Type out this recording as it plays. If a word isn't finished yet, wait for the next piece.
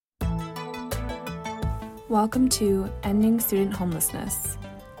Welcome to Ending Student Homelessness,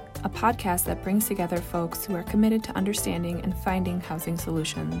 a podcast that brings together folks who are committed to understanding and finding housing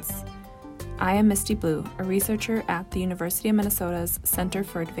solutions. I am Misty Blue, a researcher at the University of Minnesota's Center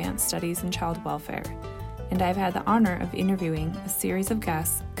for Advanced Studies in Child Welfare, and I've had the honor of interviewing a series of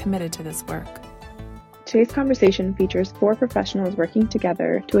guests committed to this work. Today's conversation features 4 professionals working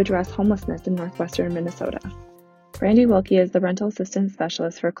together to address homelessness in northwestern Minnesota. Brandy Wilkie is the Rental Assistance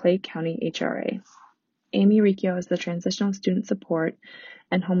Specialist for Clay County HRA. Amy Riccio is the Transitional Student Support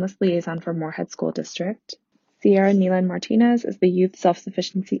and Homeless Liaison for Moorhead School District. Sierra Neelan Martinez is the Youth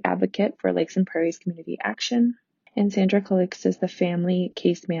Self-Sufficiency Advocate for Lakes and Prairies Community Action. And Sandra Calix is the Family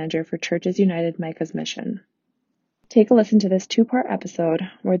Case Manager for Churches United Micah's Mission. Take a listen to this 2-part episode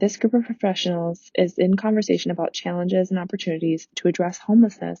where this group of professionals is in conversation about challenges and opportunities to address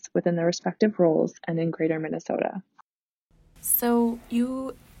homelessness within their respective roles and in Greater Minnesota. So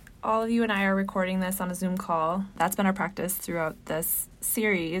all of you and I are recording this on a Zoom call. That's been our practice throughout this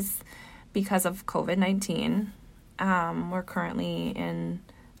series because of COVID-19. We're currently in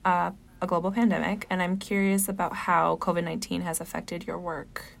a global pandemic, and I'm curious about how COVID-19 has affected your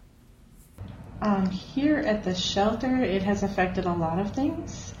work. Here at the shelter, it has affected a lot of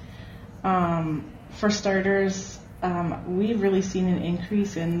things. For starters, we've really seen an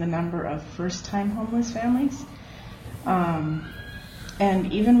increase in the number of first-time homeless families.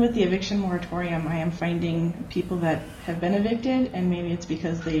 And even with the eviction moratorium, I am finding people that have been evicted, and maybe it's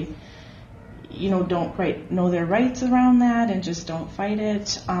because they, don't quite know their rights around that and just don't fight it.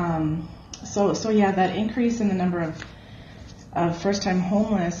 So yeah, that increase in the number of first-time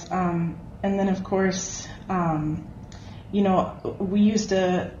homeless. And then, of course, we used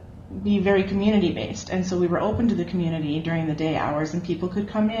to be very community-based, and so we were open to the community during the day hours, and people could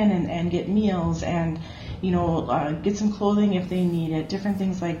come in and get meals and get some clothing if they need it, different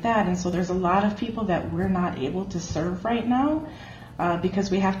things like that. And so there's a lot of people that we're not able to serve right now because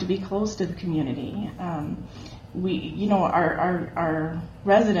we have to be close to the community. Our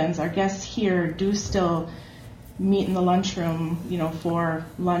residents, our guests here do still meet in the lunchroom, for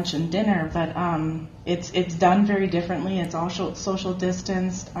lunch and dinner, but it's done very differently. It's all social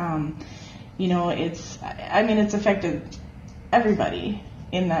distanced. It's affected everybody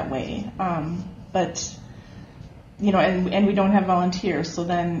in that way. But and we don't have volunteers, so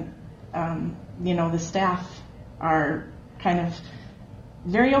then, the staff are kind of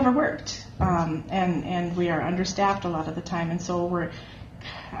very overworked, and we are understaffed a lot of the time, and so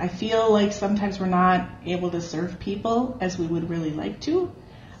I feel like sometimes we're not able to serve people as we would really like to,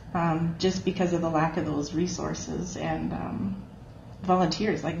 just because of the lack of those resources and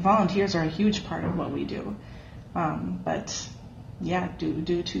volunteers. Like, volunteers are a huge part of what we do, but yeah,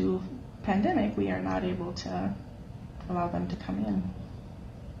 due to pandemic, we are not able to allow them to come in.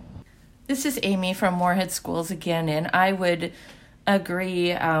 This is Amy from Moorhead Schools again, and I would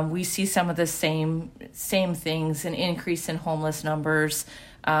agree. We see some of the same things, an increase in homeless numbers.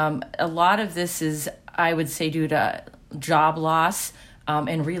 A lot of this is, I would say, due to job loss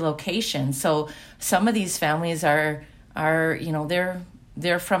and relocation. So some of these families are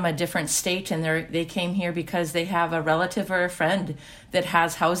they're from a different state, and they came here because they have a relative or a friend that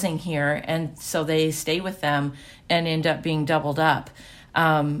has housing here, and so they stay with them and end up being doubled up.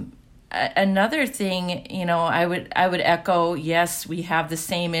 Another thing, I would echo, yes, we have the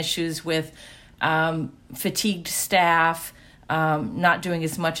same issues with fatigued staff, not doing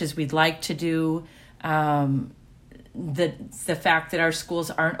as much as we'd like to do, the fact that our schools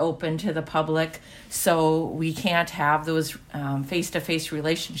aren't open to the public, so we can't have those face-to-face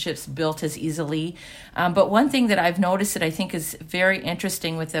relationships built as easily. But one thing that I've noticed that I think is very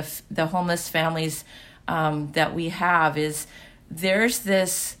interesting with the homeless families that we have is there's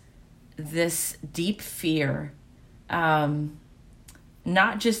this deep fear,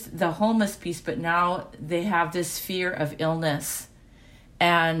 not just the homeless piece, but now they have this fear of illness,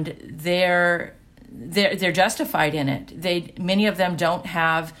 and they're justified in it. Many of them don't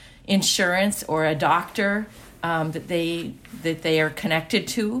have insurance or a doctor that they are connected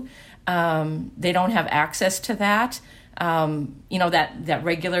to. They don't have access to that. That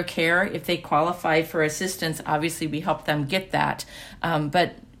regular care. If they qualify for assistance, obviously we help them get that.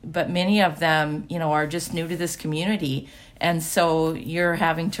 But many of them, are just new to this community, and so you're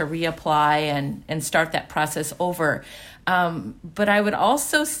having to reapply and start that process over. But I would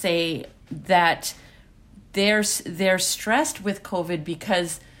also say that they're stressed with COVID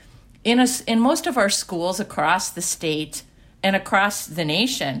because in most of our schools across the state and across the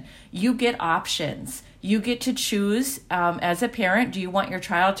nation, you get options. You get to choose as a parent, do you want your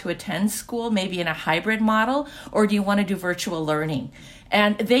child to attend school maybe in a hybrid model, or do you want to do virtual learning?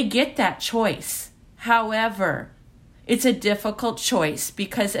 And they get that choice. However, it's a difficult choice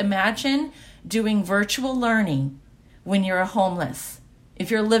because imagine doing virtual learning when you're homeless, if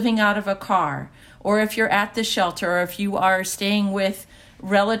you're living out of a car, or if you're at the shelter, or if you are staying with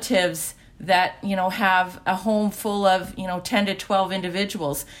relatives that, have a home full of, 10 to 12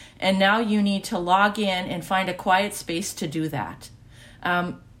 individuals. And now you need to log in and find a quiet space to do that.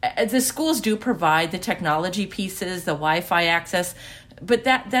 The schools do provide the technology pieces, the Wi-Fi access, but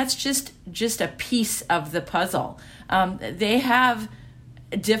that's just a piece of the puzzle. They have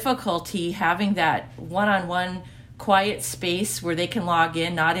difficulty having that one-on-one quiet space where they can log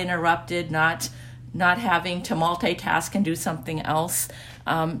in, not interrupted, not having to multitask and do something else.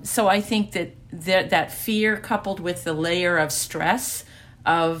 So I think that fear coupled with the layer of stress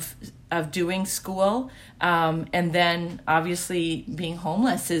of doing school, and then obviously being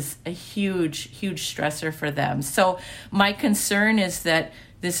homeless is a huge stressor for them. So my concern is that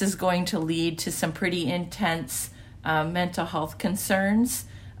this is going to lead to some pretty intense mental health concerns,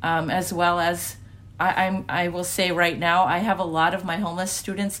 as well as I will say right now, I have a lot of my homeless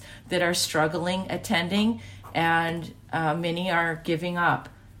students that are struggling attending, and many are giving up.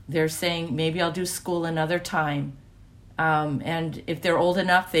 They're saying, maybe I'll do school another time. And if they're old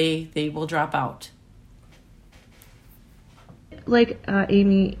enough, they will drop out. Like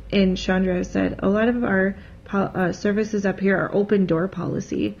Amy and Chandra said, a lot of our services up here are open door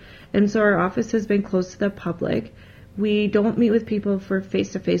policy. And so our office has been closed to the public. We don't meet with people for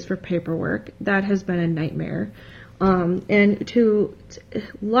face-to-face for paperwork. That has been a nightmare. Luckily,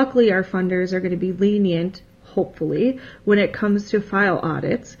 our funders are going to be lenient, hopefully, when it comes to file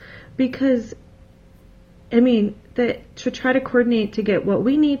audits, because, to try to coordinate to get what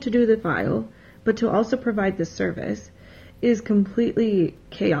we need to do the file, but to also provide the service is completely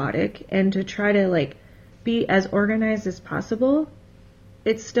chaotic, and to try to be as organized as possible,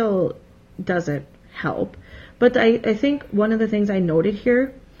 it still doesn't help. But I think one of the things I noted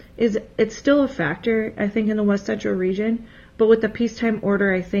here is it's still a factor, I think, in the West Central region. But with the peacetime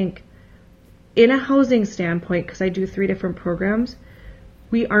order, I think, in a housing standpoint, because I do 3 different programs,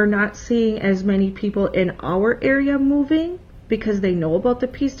 we are not seeing as many people in our area moving because they know about the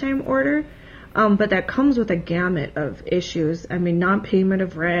peacetime order. But that comes with a gamut of issues. Non-payment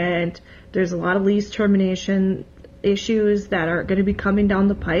of rent. There's a lot of lease termination issues that are going to be coming down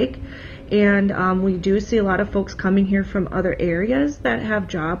the pike. And we do see a lot of folks coming here from other areas that have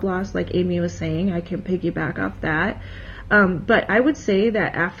job loss, like Amy was saying. I can piggyback off that. But I would say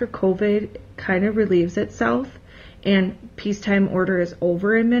that after COVID kind of relieves itself and peacetime order is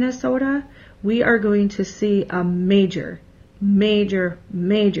over in Minnesota, we are going to see a major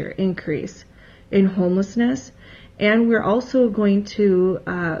increase in homelessness. And we're also going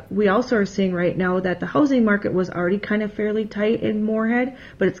to, we also are seeing right now that the housing market was already kind of fairly tight in Moorhead,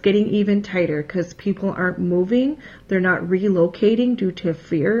 but it's getting even tighter because people aren't moving. They're not relocating due to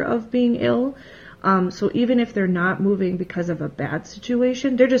fear of being ill. So even if they're not moving because of a bad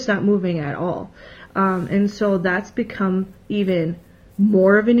situation, they're just not moving at all. And so that's become even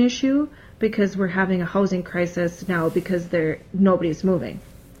more of an issue because we're having a housing crisis now because nobody's moving.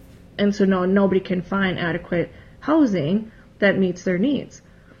 And so nobody can find adequate housing that meets their needs.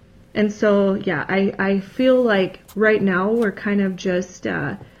 And so, yeah, I feel like right now we're kind of just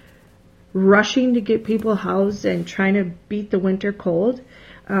rushing to get people housed and trying to beat the winter cold.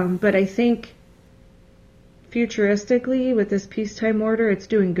 But I think futuristically with this peacetime order, it's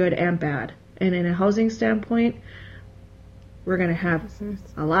doing good and bad. And in a housing standpoint, we're going to have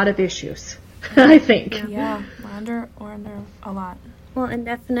a lot of issues, I think. Yeah, we're under a lot. Well, and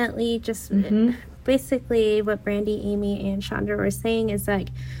definitely just basically what Brandy, Amy, and Chandra were saying is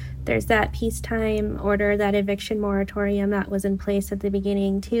there's that peacetime order, that eviction moratorium that was in place at the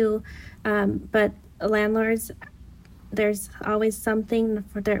beginning too. But landlords, there's always something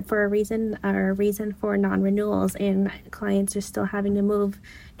for a reason for non-renewals, and clients are still having to move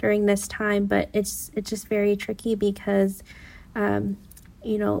during this time. But it's just very tricky because,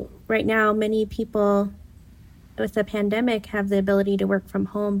 right now many people with the pandemic have the ability to work from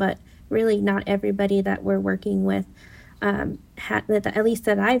home, but really not everybody that we're working with, at least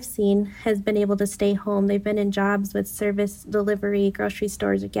that I've seen, has been able to stay home. They've been in jobs with service delivery, grocery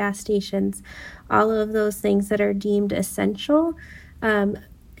stores, or gas stations, all of those things that are deemed essential. And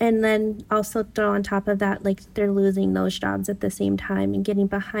then also throw on top of that, they're losing those jobs at the same time and getting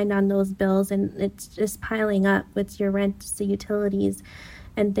behind on those bills, and it's just piling up with your rent, the utilities,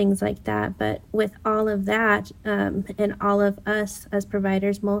 and things like that. But with all of that, and all of us as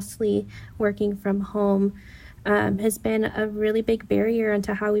providers mostly working from home, has been a really big barrier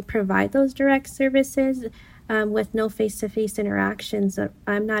into how we provide those direct services. with no face-to-face interactions,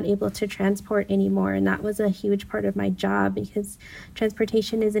 I'm not able to transport anymore. And that was a huge part of my job because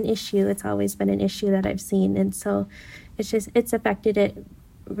transportation is an issue. It's always been an issue that I've seen. And so it's affected it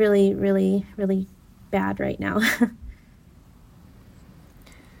really, really, really bad right now.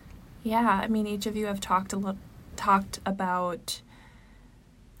 Yeah, I mean, each of you have talked about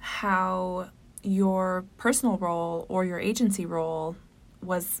how your personal role or your agency role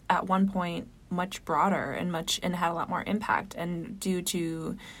was at one point much broader and had a lot more impact. And due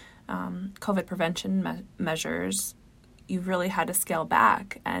to COVID prevention measures, you really had to scale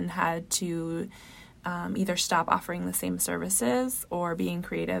back and had to either stop offering the same services or being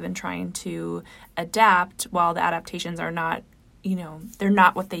creative and trying to adapt, while the adaptations are not, they're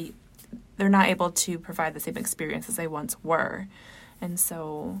not able to provide the same experience as they once were. And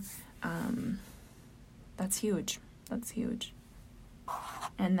so that's huge.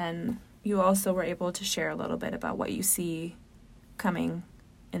 And then you also were able to share a little bit about what you see coming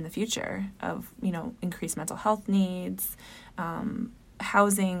in the future of, increased mental health needs,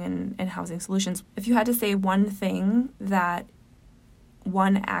 housing and housing solutions. If you had to say one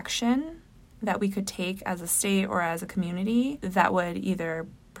action that we could take as a state or as a community that would either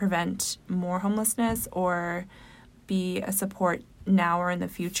prevent more homelessness or be a support now or in the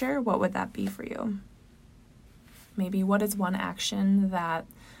future, what would that be for you? Maybe what is one action that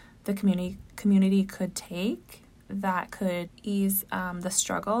the community could take that could ease the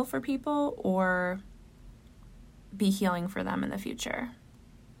struggle for people or be healing for them in the future?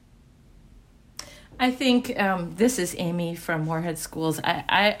 I think this is Amy from Moorhead Schools.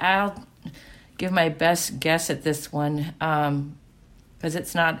 I'll give my best guess at this one because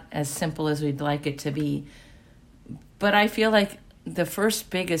it's not as simple as we'd like it to be. But I feel like the first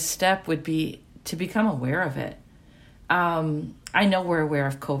biggest step would be to become aware of it. I know we're aware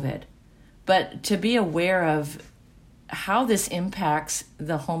of COVID, but to be aware of how this impacts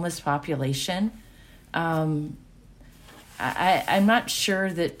the homeless population, I'm not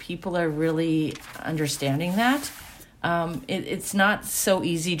sure that people are really understanding that. It's not so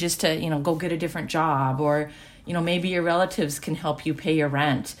easy just to, go get a different job or, maybe your relatives can help you pay your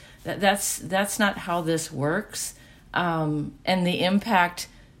rent. That's not how this works. And the impact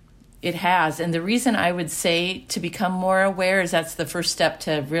it has. And the reason I would say to become more aware is that's the first step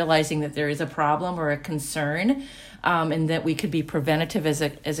to realizing that there is a problem or a concern, and that we could be preventative as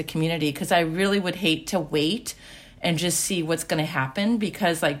a community. Because I really would hate to wait and just see what's going to happen,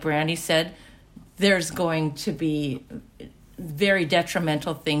 because like Brandy said, there's going to be very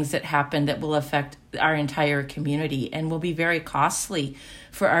detrimental things that happen that will affect our entire community and will be very costly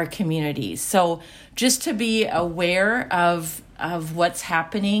for our communities. So just to be aware of what's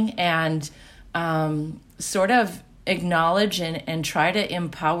happening and sort of acknowledge and try to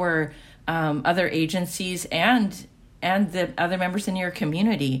empower other agencies and the other members in your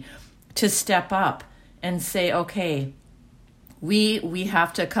community to step up and say, okay, we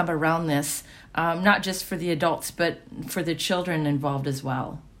have to come around this, not just for the adults, but for the children involved as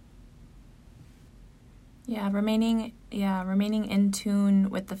well. Remaining in tune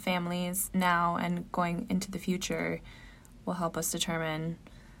with the families now and going into the future will help us determine,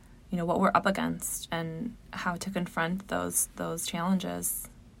 what we're up against and how to confront those challenges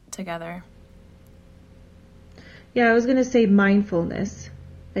together. Yeah, I was going to say mindfulness,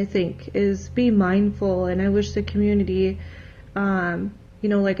 I think, is be mindful. And I wish the community,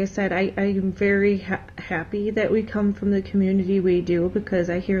 like I said, I am very happy that we come from the community we do, because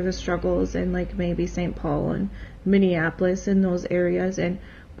I hear the struggles in like maybe St. Paul and Minneapolis and those areas. And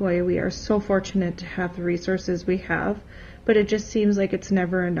boy, we are so fortunate to have the resources we have, but it just seems like it's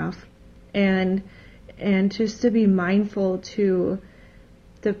never enough. And just to be mindful to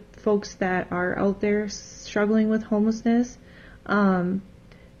the folks that are out there struggling with homelessness.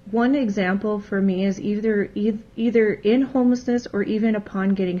 One example for me is either in homelessness or even upon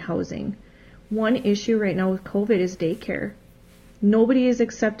getting housing. One issue right now with COVID is daycare. Nobody is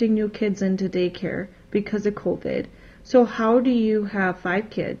accepting new kids into daycare because of COVID. So how do you have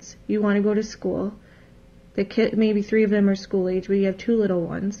 5 kids? You want to go to school. The kid, maybe 3 of them are school age, but you have 2 little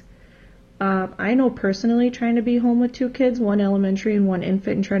ones. I know personally, trying to be home with 2 kids, 1 elementary and 1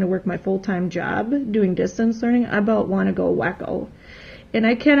 infant, and trying to work my full-time job doing distance learning, I about want to go wacko. And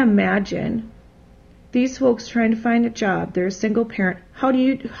I can't imagine these folks trying to find a job. They're a single parent. How do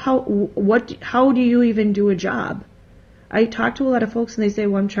you even do a job? I talk to a lot of folks and they say,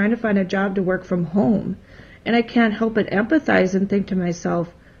 well, I'm trying to find a job to work from home. And I can't help but empathize and think to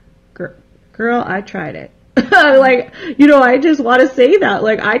myself, girl, I tried it. I just want to say that.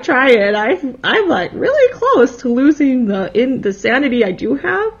 I try it. I'm really close to losing the sanity I do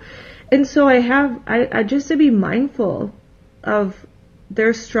have. And so I just to be mindful of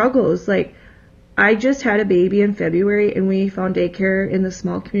their struggles. Like, I just had a baby in February, and we found daycare in the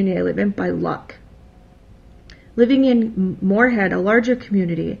small community I live in by luck. Living in Moorhead, a larger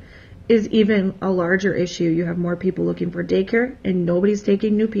community, is even a larger issue. You have more people looking for daycare, and nobody's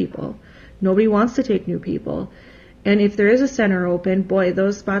taking new people. Nobody wants to take new people. And if there is a center open, boy,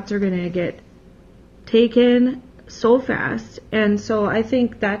 those spots are going to get taken so fast. And so I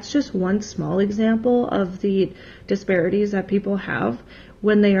think that's just one small example of the disparities that people have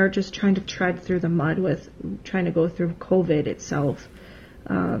when they are just trying to tread through the mud with trying to go through COVID itself.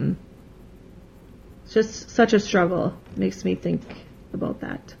 It's just such a struggle. It makes me think about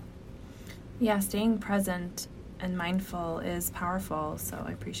that. Yeah, staying present and mindful is powerful, so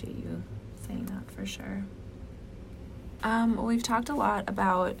I appreciate you saying that for sure. We've talked a lot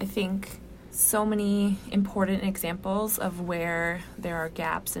about, I think, so many important examples of where there are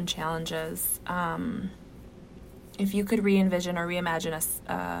gaps and challenges. If you could re-envision or reimagine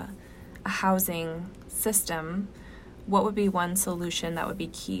a housing system, what would be one solution that would be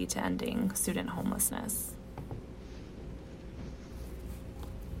key to ending student homelessness?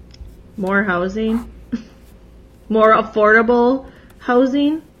 More housing, more affordable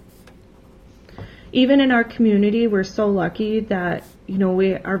housing. Even in our community, we're so lucky that,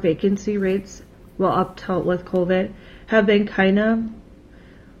 our vacancy rates, up till with COVID, have been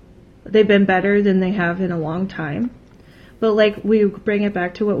they've been better than they have in a long time. But like, we bring it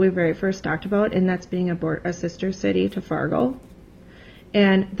back to what we very first talked about, and that's being a sister city to Fargo.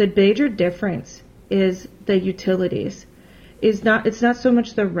 And the major difference is the utilities. It's not so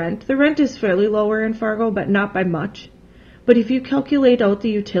much the rent. The rent is fairly lower in Fargo, but not by much. But if you calculate out the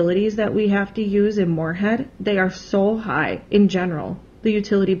utilities that we have to use in Moorhead, they are so high in general. The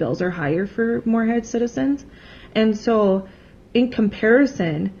utility bills are higher for Moorhead citizens. And so in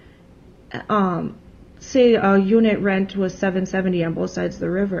comparison, say a unit rent was $770 on both sides of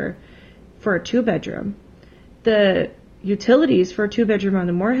the river for a 2-bedroom. The utilities for a 2-bedroom on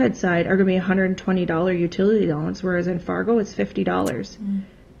the Moorhead side are going to be $120 utility allowance, whereas in Fargo it's $50.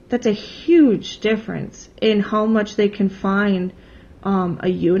 That's a huge difference in how much they can find a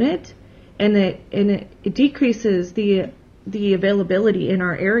unit, and it decreases the availability in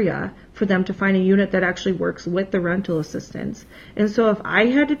our area for them to find a unit that actually works with the rental assistance. And so if I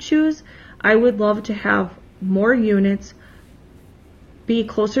had to choose, I would love to have more units be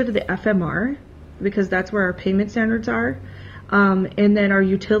closer to the FMR, because that's where our payment standards are. And then our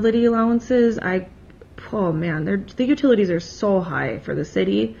utility allowances, the utilities are so high for the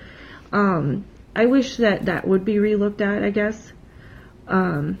city. I wish that would be relooked at, I guess.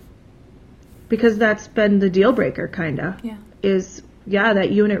 Because that's been the deal breaker, kinda. Yeah.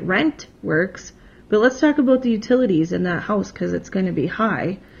 That unit rent works, but let's talk about the utilities in that house, because it's going to be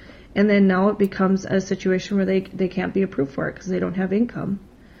high. And then now it becomes a situation where they can't be approved for it because they don't have income.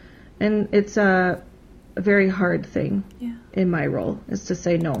 And it's a very hard thing in my role, is to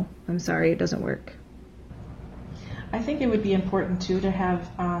say, no, I'm sorry, it doesn't work. I think it would be important, too, to have,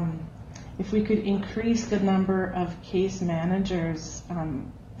 if we could increase the number of case managers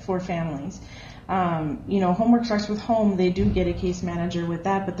for families. Homework Starts with Home, they do get a case manager with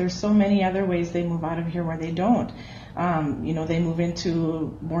that, but there's so many other ways they move out of here where they don't. They move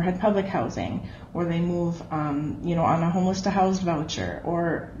into Moorhead Public Housing, or they move, on a homeless to housed voucher,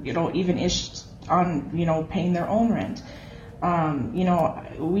 or, even on, paying their own rent.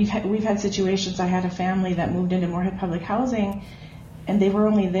 We've had situations. I had a family that moved into Moorhead Public Housing, and they were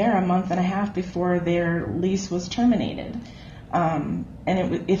only there a month and a half before their lease was terminated.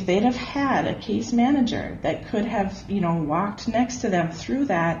 If they'd have had a case manager that could have, walked next to them through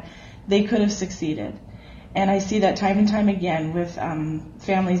that, they could have succeeded. And I see that time and time again with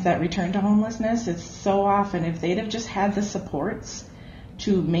families that return to homelessness. It's so often, if they'd have just had the supports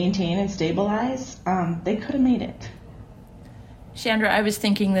to maintain and stabilize, they could have made it. Chandra, I was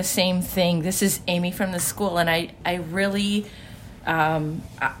thinking the same thing. This is Amy from the school, and I really, I'm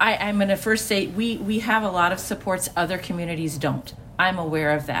going to first say we have a lot of supports other communities don't. I'm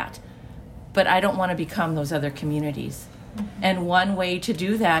aware of that. But I don't want to become those other communities. Mm-hmm. And one way to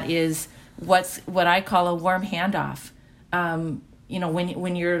do that is what I call a warm handoff.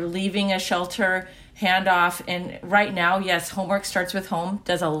 When you're leaving a shelter, handoff, and right now, yes, Homework Starts with Home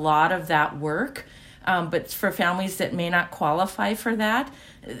does a lot of that work. But for families that may not qualify for that,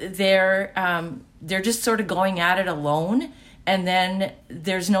 they're just sort of going at it alone, and then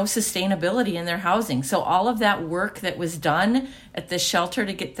there's no sustainability in their housing. So all of that work that was done at the shelter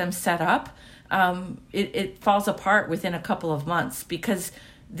to get them set up, it falls apart within a couple of months because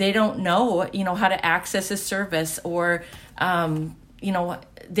they don't know, how to access a service, or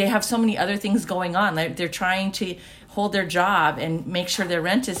they have so many other things going on. They're trying to hold their job and make sure their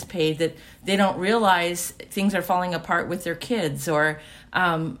rent is paid, that they don't realize things are falling apart with their kids, or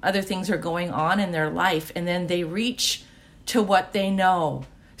other things are going on in their life. And then they reach to what they know.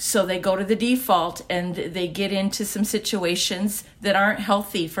 So they go to the default and they get into some situations that aren't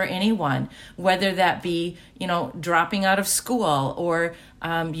healthy for anyone, whether that be, dropping out of school, or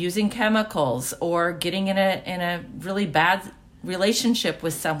using chemicals, or getting in a really bad relationship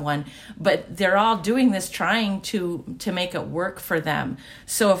with someone. But they're all doing this trying to make it work for them.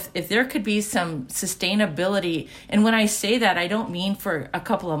 So if there could be some sustainability, and when I say that, I don't mean for a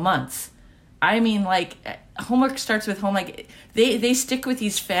couple of months. I mean, like, homework starts with home. Like, they stick with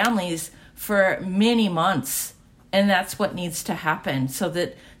these families for many months, and that's what needs to happen, so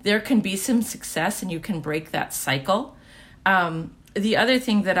that there can be some success and you can break that cycle. The other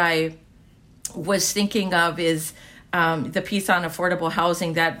thing that I was thinking of is the piece on affordable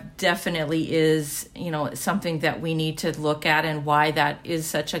housing. That definitely is, something that we need to look at, and why that is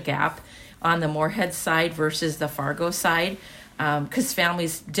such a gap on the Moorhead side versus the Fargo side. Because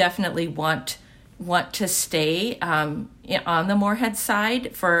families definitely want to stay on the Moorhead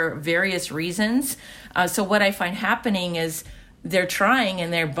side for various reasons. So what I find happening is they're trying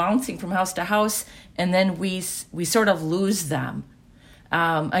and they're bouncing from house to house, and then we sort of lose them.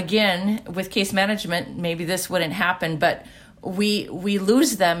 Again, with case management, maybe this wouldn't happen, but we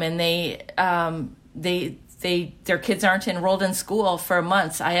lose them, and their kids aren't enrolled in school for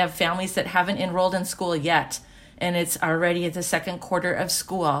months. I have families that haven't enrolled in school yet, and it's already at the second quarter of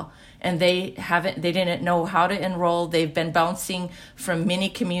school, and they didn't know how to enroll. They've been bouncing from many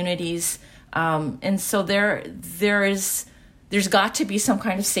communities. And so there's got to be some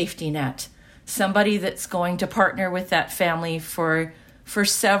kind of safety net, somebody that's going to partner with that family for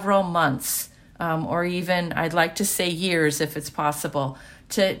several months, or even, I'd like to say, years, if it's possible,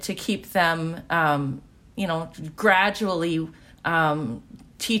 to keep them, gradually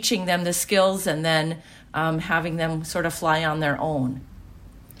teaching them the skills, and then having them sort of fly on their own.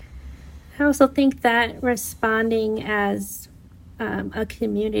 I also think that responding as a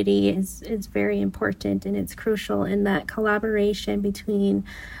community is very important, and it's crucial in that collaboration between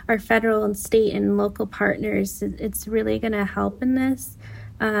our federal and state and local partners. It's really going to help in this,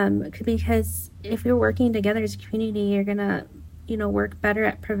 because if you're working together as a community, you're going to work better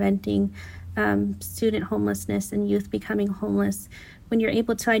at preventing student homelessness and youth becoming homeless. When you're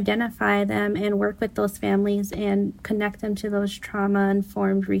able to identify them and work with those families and connect them to those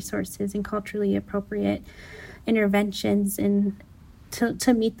trauma-informed resources and culturally appropriate interventions and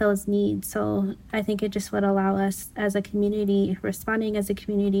to meet those needs. So I think it just would allow us as a community, responding as a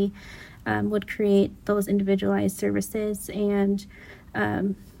community, would create those individualized services, and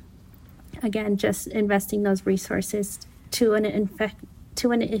again, just investing those resources to an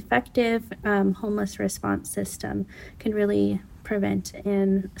effective homeless response system can really prevent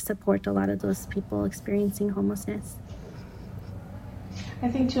and support a lot of those people experiencing homelessness. I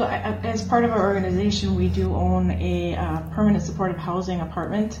think too, as part of our organization, we do own a permanent supportive housing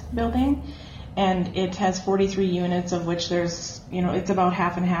apartment building, and it has 43 units, of which there's, it's about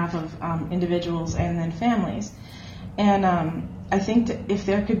half and half of individuals and then families. And I think that if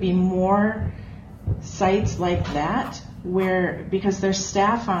there could be more sites like that, where, because there's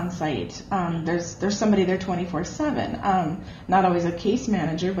staff on site, there's somebody there 24/7, not always a case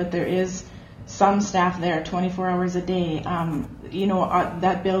manager, but there is some staff there 24 hours a day.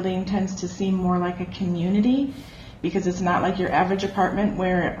 That building tends to seem more like a community, because it's not like your average apartment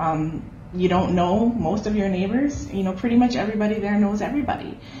where you don't know most of your neighbors. Pretty much everybody there knows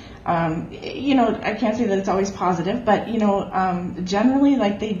everybody. I can't say that it's always positive, but generally,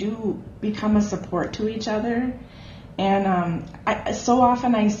 like, they do become a support to each other. And so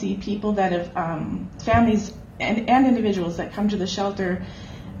often I see people that have families and individuals that come to the shelter.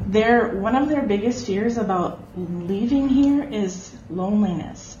 One of their biggest fears about leaving here is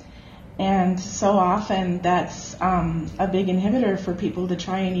loneliness, and so often that's a big inhibitor for people to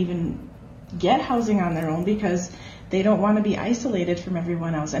try and even get housing on their own, because they don't want to be isolated from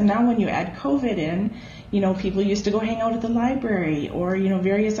everyone else. And now when you add COVID in, people used to go hang out at the library or,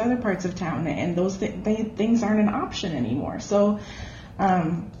 various other parts of town, and those things aren't an option anymore. So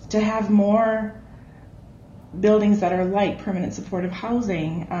to have more buildings that are like permanent supportive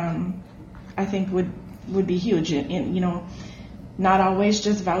housing, I think would be huge. Not always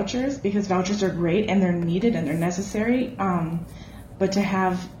just vouchers, because vouchers are great and they're needed and they're necessary, but to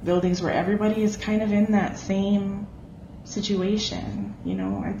have buildings where everybody is kind of in that same situation,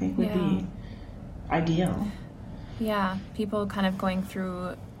 I think would be ideal. Yeah, people kind of going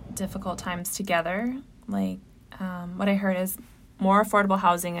through difficult times together. Like, what I heard is more affordable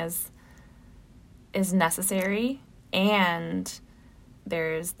housing is necessary, and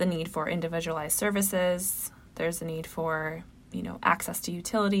there's the need for individualized services. There's the need for, access to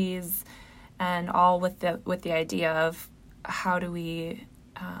utilities, and all with the idea of how do we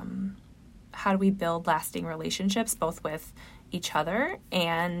build lasting relationships, both with each other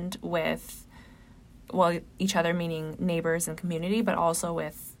and with, each other meaning neighbors and community, but also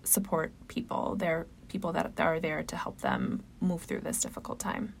with support people. They're people that are there to help them move through this difficult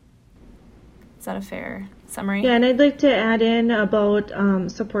time. Is that a fair summary? Yeah, and I'd like to add in about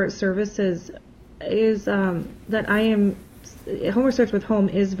support services is that Homework Starts with Home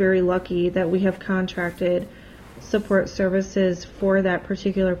is very lucky that we have contracted support services for that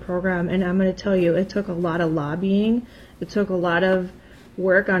particular program. And I'm going to tell you, it took a lot of lobbying. It took a lot of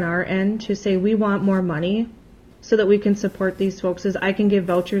work on our end to say we want more money so that we can support these folks. As I can give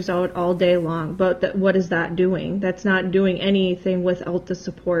vouchers out all day long, but what is that doing? That's not doing anything without the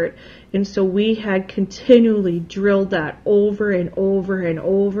support. And so we had continually drilled that over and over and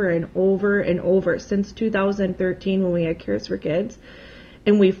over and over and over since 2013 when we had Cares for Kids.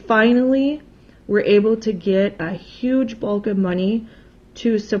 And we finally were able to get a huge bulk of money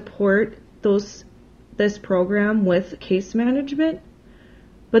to support this program with case management.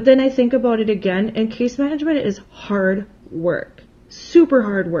 But then I think about it again, and case management is hard work, super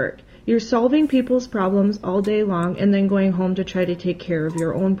hard work. You're solving people's problems all day long and then going home to try to take care of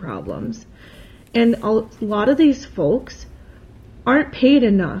your own problems. And a lot of these folks aren't paid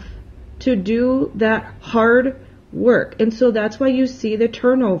enough to do that hard work. And so that's why you see the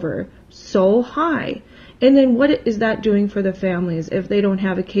turnover so high. And then what is that doing for the families if they don't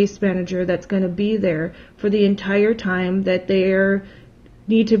have a case manager that's going to be there for the entire time that they're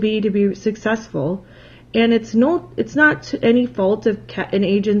need to be successful? And it's not any fault of an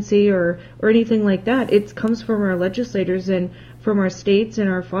agency or anything like that. It comes from our legislators and from our states and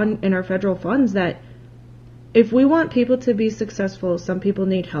our federal funds that if we want people to be successful, some people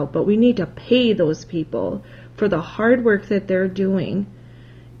need help, but we need to pay those people for the hard work that they're doing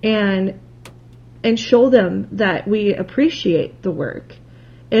and show them that we appreciate the work.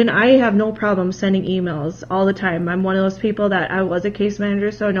 And I have no problem sending emails all the time. I'm one of those people that I was a case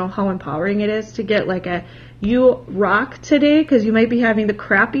manager, so I know how empowering it is to get like you rock today, because you might be having the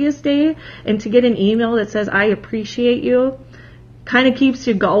crappiest day, and to get an email that says I appreciate you kind of keeps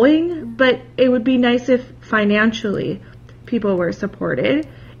you going. But it would be nice if financially people were supported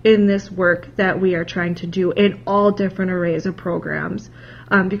in this work that we are trying to do in all different arrays of programs.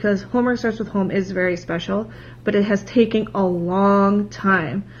 Because Homework Starts with Home is very special, but it has taken a long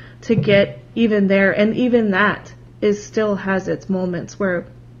time to get even there, and even that still has its moments where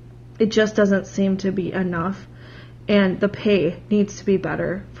it just doesn't seem to be enough, and the pay needs to be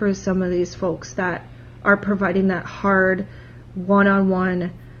better for some of these folks that are providing that hard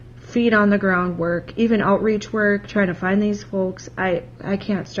one-on-one, feet on the ground work, even outreach work, trying to find these folks. I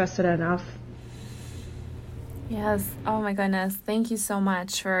can't stress it enough. Yes. Oh my goodness. Thank you so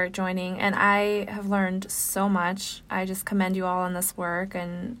much for joining. And I have learned so much. I just commend you all on this work,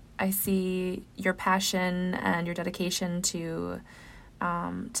 and I see your passion and your dedication to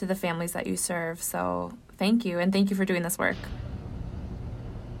the families that you serve. So thank you. And thank you for doing this work.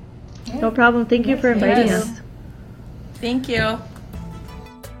 No problem. Thank you for inviting us. Thank you.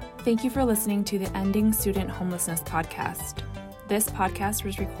 Thank you for listening to the Ending Student Homelessness podcast. This podcast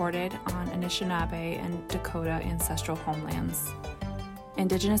was recorded on Anishinaabe and Dakota ancestral homelands.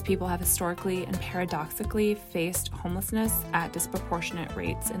 Indigenous people have historically and paradoxically faced homelessness at disproportionate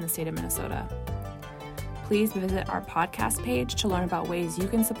rates in the state of Minnesota. Please visit our podcast page to learn about ways you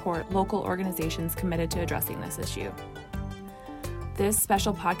can support local organizations committed to addressing this issue. This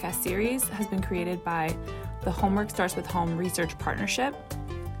special podcast series has been created by the Homework Starts with Home Research Partnership.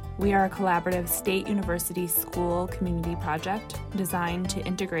 We are a collaborative state university school community project designed to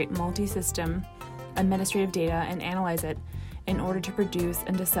integrate multi-system administrative data and analyze it in order to produce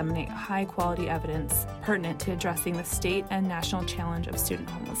and disseminate high-quality evidence pertinent to addressing the state and national challenge of student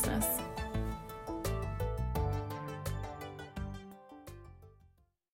homelessness.